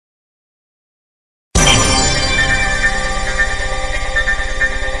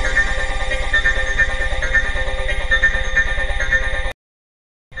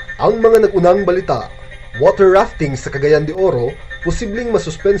Ang mga nagunang balita, water rafting sa Cagayan de Oro, posibleng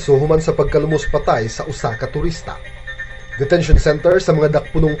masuspenso human sa pagkalumos patay sa usa ka turista. Detention center sa mga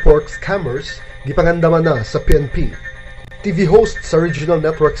dakpunong pork scammers, gipangandaman na sa PNP. TV host sa regional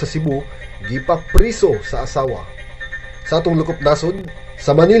network sa Cebu, gipapriso sa asawa. Sa atong lukop nasod,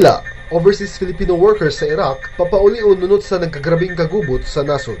 sa Manila, overseas Filipino workers sa Iraq papaulion nunot sa nagkagrabing kagubot sa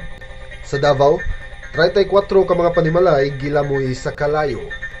nasod. Sa Davao, 34 ka mga panimalay gilamoy sa kalayo.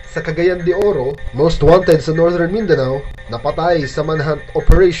 Sa Cagayan de Oro, most wanted sa Northern Mindanao, napatay sa manhunt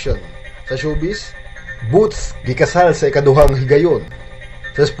operation. Sa showbiz, Boots gikasal sa ikaduhang higayon.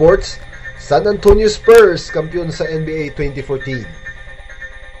 Sa sports, San Antonio Spurs kampiyon sa NBA 2014.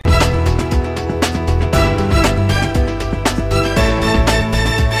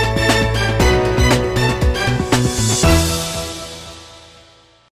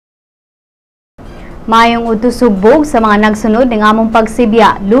 Mayong utusubog sa mga nagsunod ng among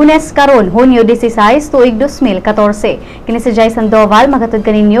pagsibya. Lunes karon, Hunyo 16, tuig 2014. Kini sa Jay Sandoval, magatod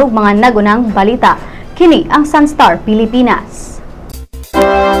kaninyo mga nagunang balita. Kini ang Sun.Star Pilipinas.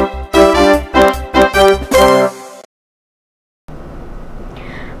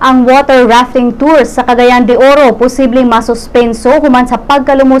 Ang water rafting tour sa Cagayan de Oro posibleng masuspenso human sa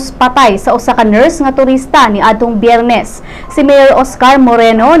pagkalumos patay sa usa ka nurse nga turista ni adtong Biyernes. Si Mayor Oscar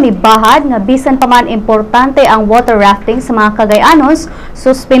Moreno ni bahad nga bisan pa man importante ang water rafting sa mga Cagayanos,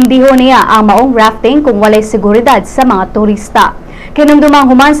 suspendiho niya ang maong rafting kung walay seguridad sa mga turista. Kinumdumang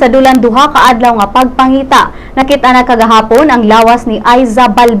human sa dulan duha ka adlaw nga pagpangita, nakita na kagahapon ang lawas ni Aiza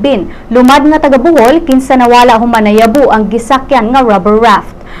Balbin, lumad nga taga Bohol kinsa nawala human nayabo ang gisakyan nga rubber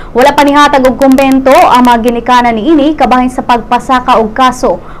raft. Wala pa nihatag og kumbento ang mga ginikanan niini kabahin sa pagpasaka og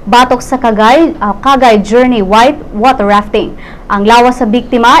kaso batok sa Kagay Journey White water rafting. Ang lawas sa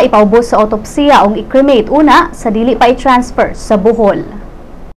biktima ipaubos sa autopsiya ug i-cremate una sa dili pa i-transfer sa Bohol.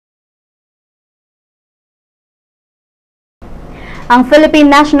 Ang Philippine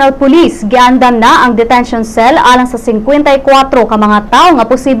National Police giandam na ang detention cell alang sa 54 ka mga tao nga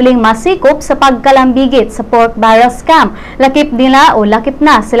posibleng masikop sa pagkalambigit sa pork barrel scam. Lakip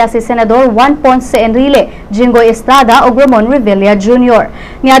na sila si Senador Juan Ponce Enrile, Jinggoy Estrada ug Ramon Revilla Jr.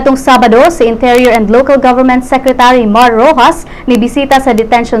 Niadtong Sabado, si Interior and Local Government Secretary Mar Rojas nibisita sa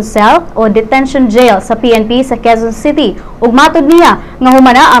detention cell o detention jail sa PNP sa Quezon City ug matud niya nga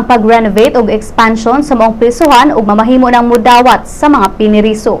humana ang pag-renovate ug expansion sa maong prisuhan ug mamahimo ng mudawat sa mga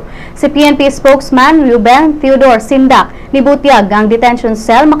piniriso. Si PNP spokesman Ruben Theodore Sindak nibutyag ang detention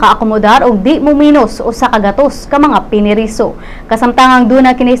cell makaakomodar og di muminos usa ka gatos ka mga piniriso. Kasamtangang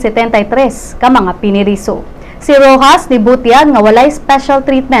duna kini 73 ka mga piniriso. Si Rojas nibutyag nga walay special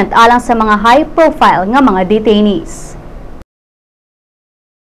treatment alang sa mga high profile nga mga detainees.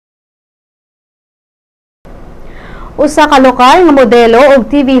 Usa ka lokal nga modelo ug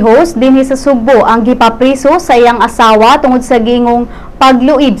TV host dinhi sa Sugbo ang gipapriso sa iyang asawa tungod sa gingong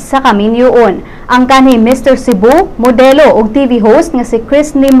pagluib sa kaminyoon. Ang kanhi Mr. Cebu, modelo ug TV host nga si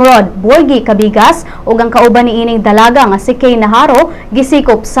Chris Nimrod Borgi Kabigas ug ang kauban niining dalaga nga si Kay Naharo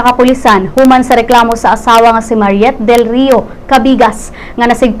gisikop sa kapulisan human sa reklamo sa asawa nga si Mariette Del Rio Kabigas nga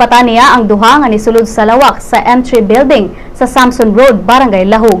nasigpatan niya ang duha nga nisulod sa lawak sa entry building sa Samson Road, Barangay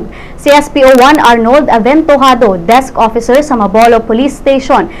Lahug. Si SPO1 Arnold Aventojado, desk officer sa Mabolo Police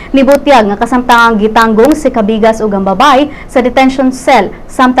Station, nibutyag nga kasamtangang gitanggong si Kabigas ug ang babay sa detention cell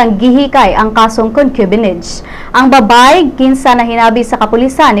samtang gihikay ang kasong concubinage. Ang babay kinsa na hinabi sa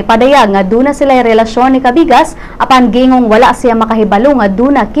kapulisan ni padayag nga duna sila relasyon ni Kabigas apan gingong wala siya makahibalo nga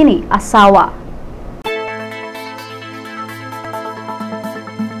duna kini asawa.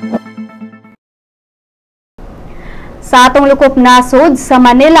 Sa atong lukop nasod sa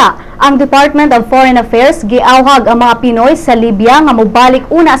Manila, ang Department of Foreign Affairs giawhag ang mga Pinoy sa Libya nga mobalik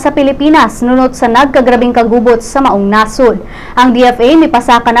una sa Pilipinas nunot sa nagkagrabing kagubot sa maong nasod. Ang DFA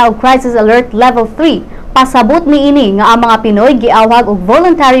mipasaka na og Crisis Alert Level 3. Pasabot niini nga ang mga Pinoy giawhag og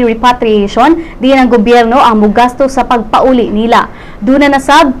voluntary repatriation diin ang gobyerno ang mugasto sa pagpauli nila. Duna na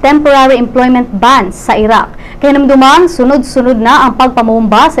sab temporary employment ban sa Iraq. Kinumdumang sunod-sunod na ang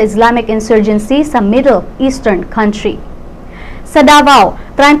pagpamumba sa Islamic insurgency sa Middle Eastern country. Sa Davao,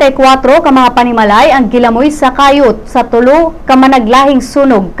 34 ka mga panimalay ang gilamoy sa kayot sa tulo ka managlahing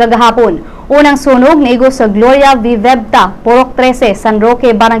sunog kagahapon. Unang sunog niigo sa Gloria Vivebta, Purok 13, San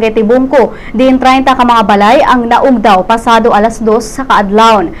Roque, Barangay Tibungco. Diin 30 ka mga balay ang naugdaw pasado alas 2 sa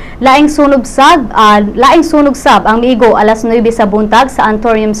kaadlawon. Laing sunog sab ang miigo alas 9 sa buntag sa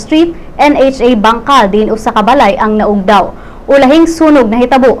Antorium Street, NHA Bangkal, diin usa ka balay ang naugdaw. Ulahing sunog na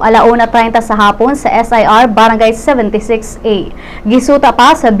hitabo alauna 30 sa hapon sa SIR Barangay 76A. Gisuta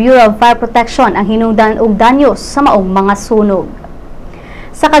pa sa Bureau of Fire Protection ang hinungdan og danyos sa maong mga sunog.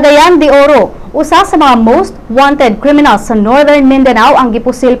 Sa Cagayan de Oro, usa sa mga most wanted criminals sa Northern Mindanao ang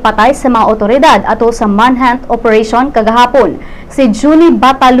gipusil patay sa mga otoridad atol sa manhunt operation kagahapon. Si Junie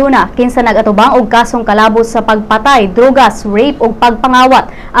Bataluna kinsa nagatubang og kasong kalabos sa pagpatay, drugas, rape ug pagpangawat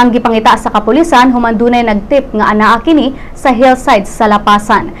ang gipangita sa kapulisan human dunay nagtip nga anaa kini sa hillside sa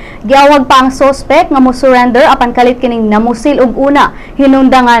Lapasan. Giawag pa ang suspect nga mo-surrender apan kalit kining namusil og una,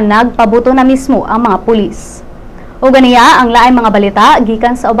 hinungdan nga nagpabuto na mismo ang mga pulis. O ganiya ang laing mga balita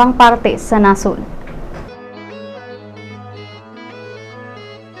gikan sa ubang parte sa nasod.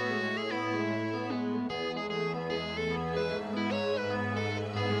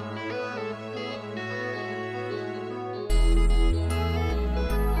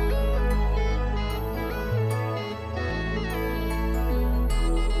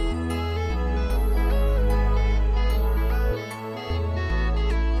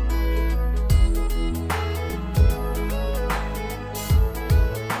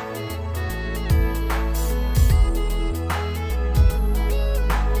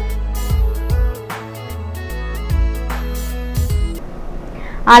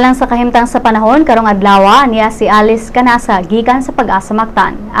 Alang sa kahimtang sa panahon karong adlaw niya si Alice Canasa gikan sa Pag-asa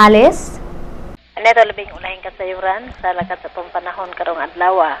Mactan. Alice? Neto labing unahing kasayuran sa lakat sa tong panahon karong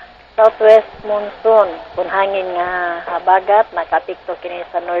adlaw. Southwest monsoon kun hangin nga habagat nakapikto kini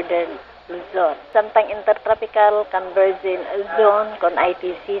sa northern Luzon. Samtang intertropical convergent zone kon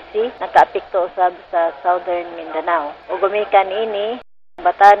ITCC nakapikto usab sa southern Mindanao. Ug gumikan ini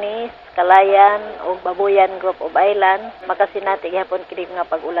Batanes, Kalayan o Babuyan Group of Island makasinati gihapon kini nga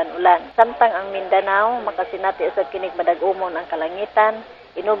pag-ulan-ulan. Samtang ang Mindanao makasinati usab kini madag-umon ang kalangitan,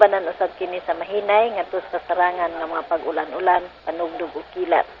 inubanan usab kini sa mahinay ngadto sa sarangan nga mga pag-ulan-ulan, panugdog ug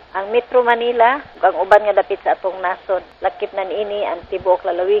kilat. Ang Metro Manila ug ang uban nga dapit sa atong nasod, lakip na niini ang tibuok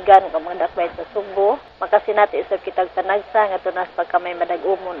lalawigan ug mga dakbayn sa Sugbo, makasinati usab kitag tanagsa ngadto nas pagkamay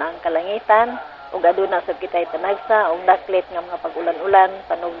madag-umon ang kalangitan. Ug aduna sa kitay tanagsa ug daklit nga mga pag-ulan-ulan,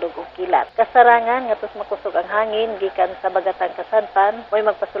 panugdog ug kilat. Kasarangan ngadtos makusog ang hangin gikan sa bagatang kasadpan, moy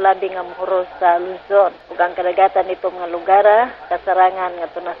magpasulabi nga mohuros sa Luzon. Ug ang kadagatan nito mga lugara, kasarangan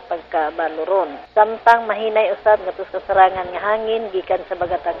ngadto nas pagkabaluron. Samtang mahinay usab ngadtos kasarangan nga hangin gikan sa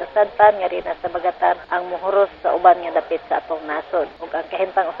bagatang kasadpan nga rin sa bagatan ang mohuros sa uban nga dapit sa atong nasod. Ug ang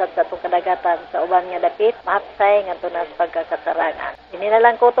kahimtang usab sa atong kadagatan sa uban nga dapit mahapsay ngadto nas pagkakasarangan. Ini na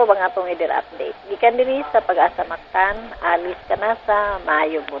lang ko to ang atong weather update. Gikan diri sa Pag-asa Mactan, Alice Canasa,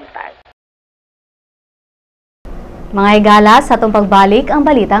 maayong buntag. Mga higala sa atong pagbalik ang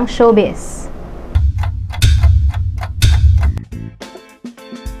balitang showbiz.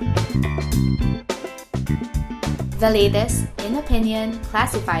 The latest in opinion,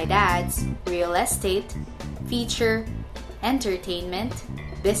 classified ads, real estate, feature, entertainment,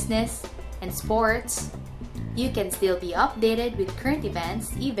 business, and sports. You can still be updated with current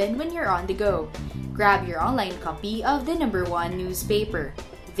events even when you're on the go. Grab your online copy of the #1 newspaper.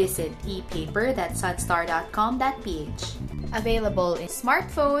 Visit epaper.sunstar.com.ph. Available in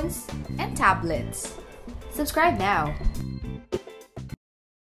smartphones and tablets. Subscribe now.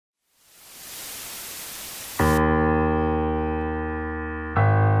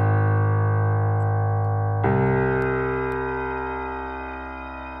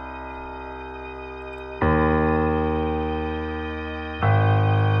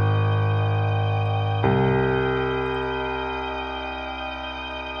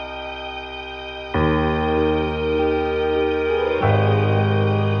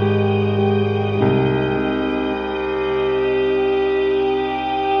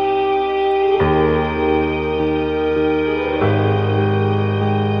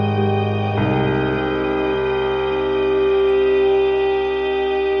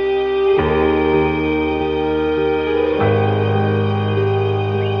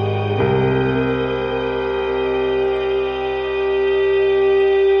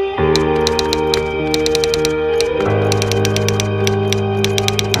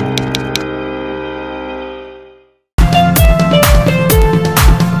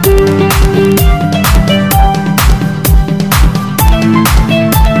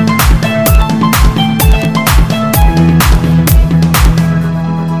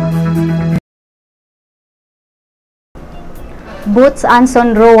 Boots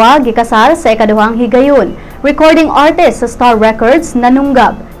Anson Roa gikasal sa ikaduhang higayon. Recording artist sa Star Records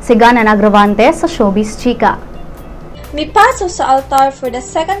nanunggab. Siganan Agravante sa Showbiz Chika. Mipaso sa altar for the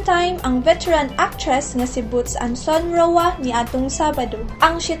second time ang veteran actress nga si Boots Anson Roa ni atong Sabado.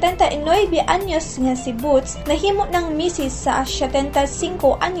 Ang 79 anyos nga si Boots nahimo ng misis sa 75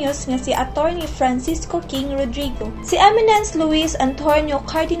 anyos nga si Attorney Francisco King Rodrigo. Si Eminence Luis Antonio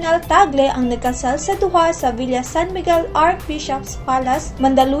Cardinal Tagle ang nagkasal sa duha sa Villa San Miguel Archbishop's Palace,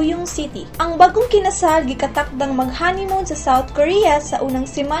 Mandaluyong City. Ang bagong kinasal gikatakdang mag-honeymoon sa South Korea sa unang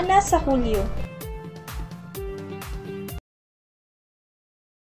semana sa Hulyo.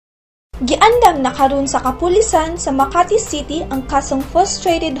 Giandam na karon sa kapulisan sa Makati City ang kasong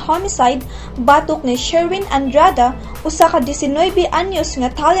frustrated homicide batok ni Sherwin Andrada, usa ka 19 anyos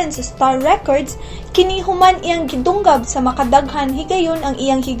nga talent sa Star Records, kini human iyang gidunggab sa makadaghan higayon ang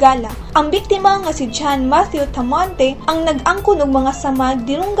iyang higala. Ang biktima nga si John Matthew Tamonte ang nag-angkon og mga samad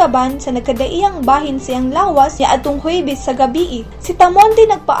dirunggaban sa nagkadaiyang bahin siyang lawas ya atong Huwebes sa gabii. Si Tamonte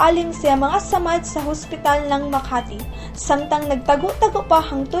nagpaaling siya mga samad sa hospital ng Makati, samtang nagtago-tago pa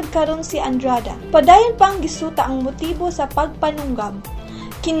hangtod karon si Andrada. Padayon pang gisuta ang motibo sa pagpanunggab.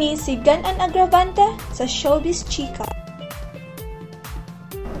 Kini si Ganan Agravante sa Showbiz Chika.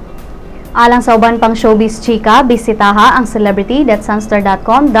 Alang sa uban pang Showbiz Chika, bisitaha ang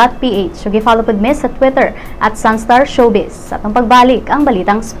celebrity.sunstar.com.ph. So, follow pod miss sa Twitter at Sun.Star Showbiz. At ang pagbalik ang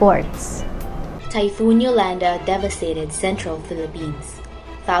balitang sports. Typhoon Yolanda devastated central Philippines.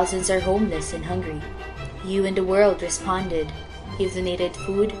 Thousands are homeless and hungry. You and the world responded. You've donated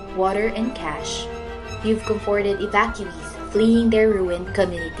food, water, and cash. You've comforted evacuees fleeing their ruined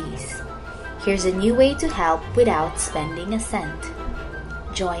communities. Here's a new way to help without spending a cent.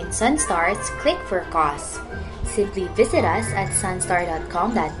 Join Sun.Star's Click for a Cause. Simply visit us at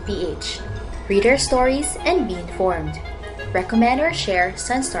sunstar.com.ph. Read our stories and be informed. Recommend or share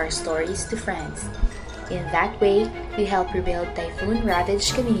Sun.Star stories to friends. In that way, we help rebuild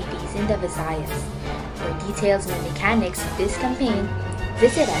typhoon-ravaged communities in the Visayas. For details and mechanics of this campaign,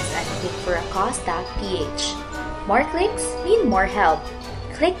 visit us at clickforacause.ph. More clicks mean more help.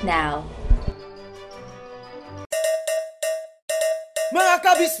 Click now! Mga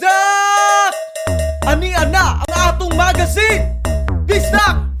kabisdak! Ani-ana ang atong magazine!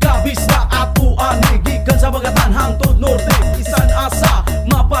 Bisdak! Kabisdak ato ani gikan sa Bagatan hangtod norte. Isan asa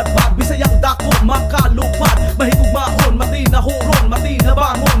mapadpad Bisayang dako makalupad. Mahigugmaon, matinahuron,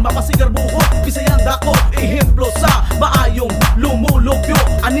 matinabangon, mapasigar buhok. Bisayang dako ehemplo sa maayong lumulupyo.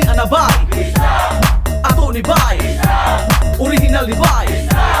 Ani-ana bay? Ato ni bay? Original ni bay?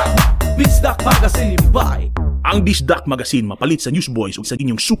 Bisdak Magazine bay. Ang Bisdak Magazine mapalit sa Newsboys ug sa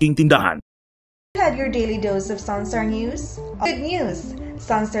inyong suking tindahan. Had your daily dose of Sun.Star news? Good news!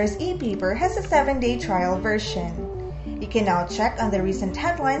 Sun.Star's e-paper has a 7-day trial version. You can now check on the recent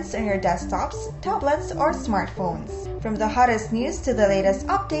headlines on your desktops, tablets, or smartphones. From the hottest news to the latest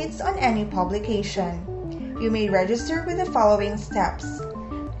updates on any publication. You may register with the following steps.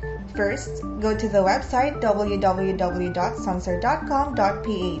 First, go to the website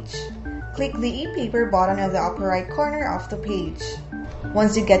www.sunstar.com.ph. Click the e-paper button on the upper right corner of the page.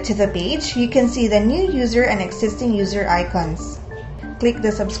 Once you get to the page, you can see the new user and existing user icons. Click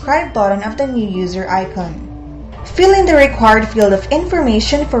the subscribe button of the new user icon. Fill in the required field of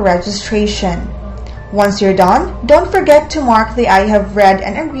information for registration. Once you're done, don't forget to mark the I have read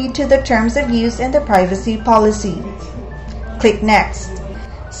and agreed to the terms of use and the privacy policy. Click Next.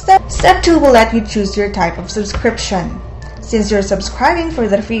 Step 2 will let you choose your type of subscription. Since you're subscribing for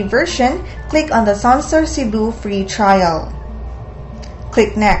the free version, click on the Sun.Star Cebu free trial.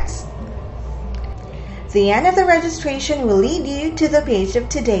 Click Next. The end of the registration will lead you to the page of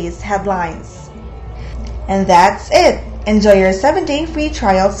today's headlines. And that's it! Enjoy your 7-day free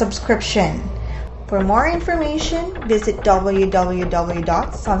trial subscription. For more information, visit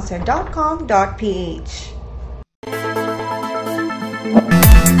www.sunstar.com.ph.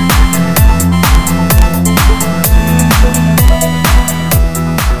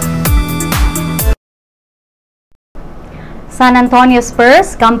 San Antonio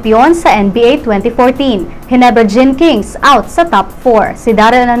Spurs, kampiyon sa NBA 2014. Ginebra Gin Kings out sa top 4. Si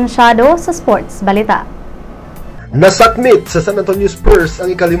Darren Anunciado sa Sports Balita. Nasakmit sa San Antonio Spurs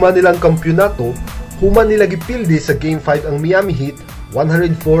ang ikalima nilang kampyonato, human nila gipildi sa Game 5 ang Miami Heat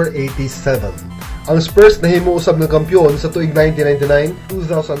 104-87. Ang Spurs nahimo usab nga kampiyon sa tuig 1999,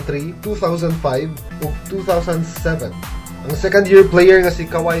 2003, 2005 ug 2007. Ang second-year player nga si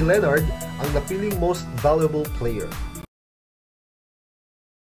Kawhi Leonard ang napiling most valuable player.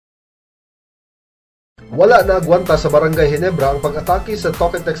 Wala na agwanta sa Barangay Ginebra ang pag-atake sa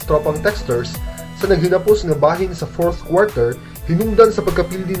Toketex tropang Texters sa naghinapos nga bahin sa fourth quarter, hinungdan sa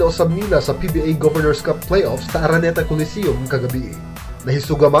pagkapildi na usab nila sa PBA Governors Cup Playoffs sa Araneta Coliseum kagabi.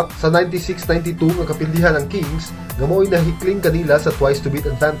 Nahisugamak sa 96-92 nga kapildihan ang Kings nga mao'y nahikling kanila sa twice to beat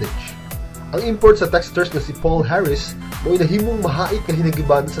advantage. Ang import sa Texters nga si Paul Harris mao'y nahimong mahait nga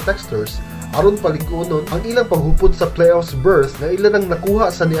hinagiban sa Texters aron palig-onon ang ilang paghupot sa playoffs berth nga ilan ang nakuha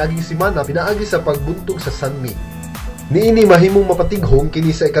sa niaging semana pinaagi sa pagbuntog sa Sunmi. Niini mahimong mapatighong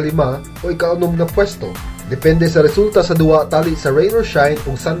kini sa ikalima o ikaunom na pwesto depende sa resulta sa duwa tali sa rain or shine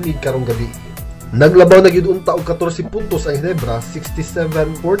ug Sunmi karong gabi. Naglabaw na gyud unta og 14 puntos ang Ginebra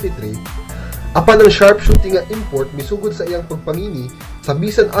 67-43. Apan ang sharp shooting nga import misugod sa iyang pagpangini sa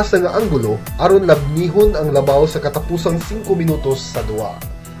bisan asa nga anggulo aron labnihon ang labaw sa katapusang 5 minutos sa duwa.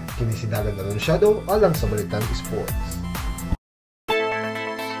 Kini si Dagan Anonsyado alang sa Balitang Sports.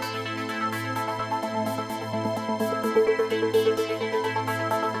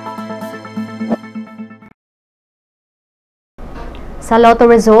 Sa Lotto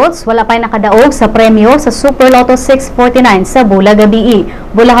results, wala pa'y nakadaog sa premyo sa Super Lotto 649 sa Bula Gabii.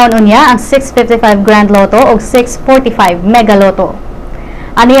 Bulahon unya ang 655 Grand Lotto o 645 Mega Lotto.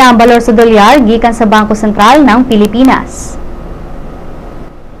 Aniya ang balor sa dolyar gikan sa Bangko Sentral ng Pilipinas.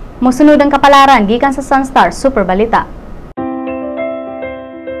 Musunod ang kapalaran gikan sa Sun.Star Super Balita.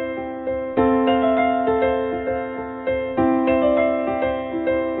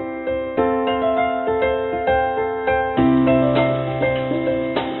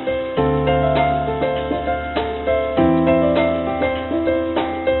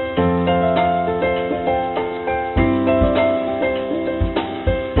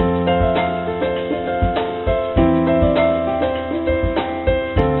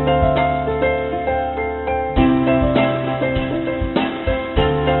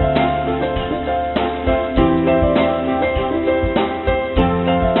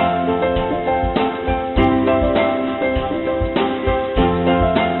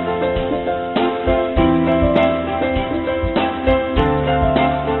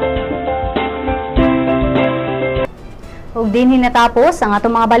 Ug dinhi natapos ang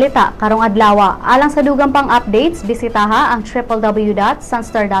atong mga balita karong adlaw. Alang sa dugang pang updates, bisitaha ang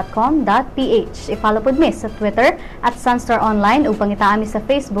www.sunstar.com.ph. I-follow pud mi sa Twitter at Sun.Star Online ug pangitaan mi sa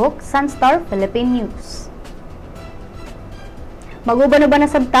Facebook Sun.Star Philippine News. Maguban-uban na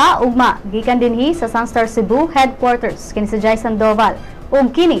sabta ugma gikan dinhi sa Sun.Star Cebu headquarters kini si Jai Sandoval ug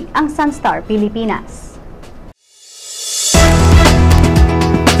kini ang Sun.Star Pilipinas.